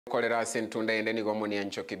Kolera sentunda endeni gomoni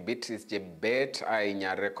anchoki Beatrice Chebet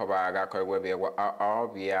ainyare kobaga kwegwebegwa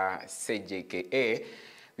via SJAK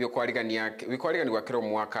bikwariganirwa kiro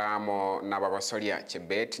mwaka amo nabagosoria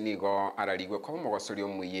Chebet nigo araligwe ko mugosoria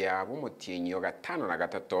omuya bumutinyo gatano na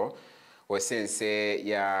gatato wesense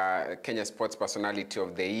ya Kenya Sports Personality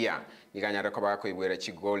of the Year niganyare kobaga koibwera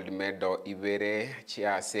chi gold medal ibere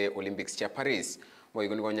chiase Olympics cha Paris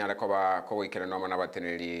moiguni gonyara koba ko wikere no mana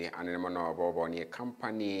bateneri anene mono bobo ni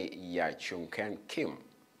company ya Chunken Kim.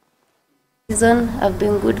 Season have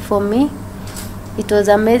been good for me. It was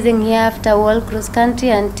amazing here after World Cross Country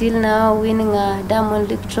until now winning a Diamond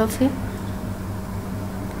League trophy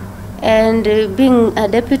and being a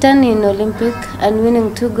debutant in Olympic and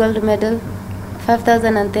winning 2 gold medals,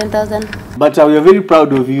 5,000 and 10,000. But we are very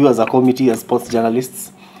proud of you as a committee, as sports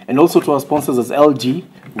journalists, and also to our sponsors as LG.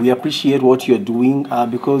 We appreciate what you're doing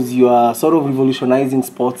because you are sort of revolutionizing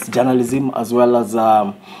sports journalism as well as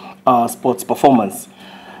sports performance.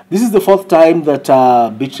 This is the 4th time that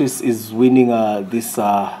Beatrice is winning this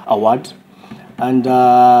award, and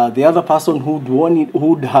the other person who'd won it,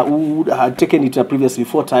 who had taken it previously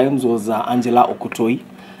 4 times was Angela Okutoi.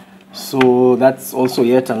 So that's also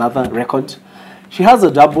yet another record. She has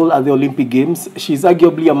a double at the Olympic Games. She's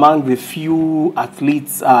arguably among the few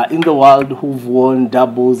athletes in the world who've won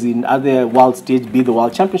doubles in other world stage, be the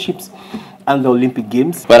World Championships and the Olympic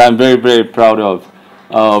Games. But I'm very, very proud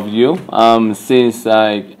of you. Since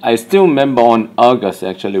I still remember on August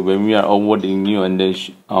actually when we are awarding you, and then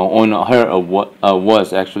on her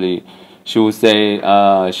awards actually, she will say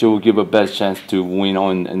she will give a best chance to win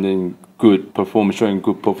on, and then showing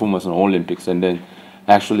good performance on Olympics, and then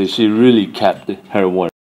actually she really kept her word.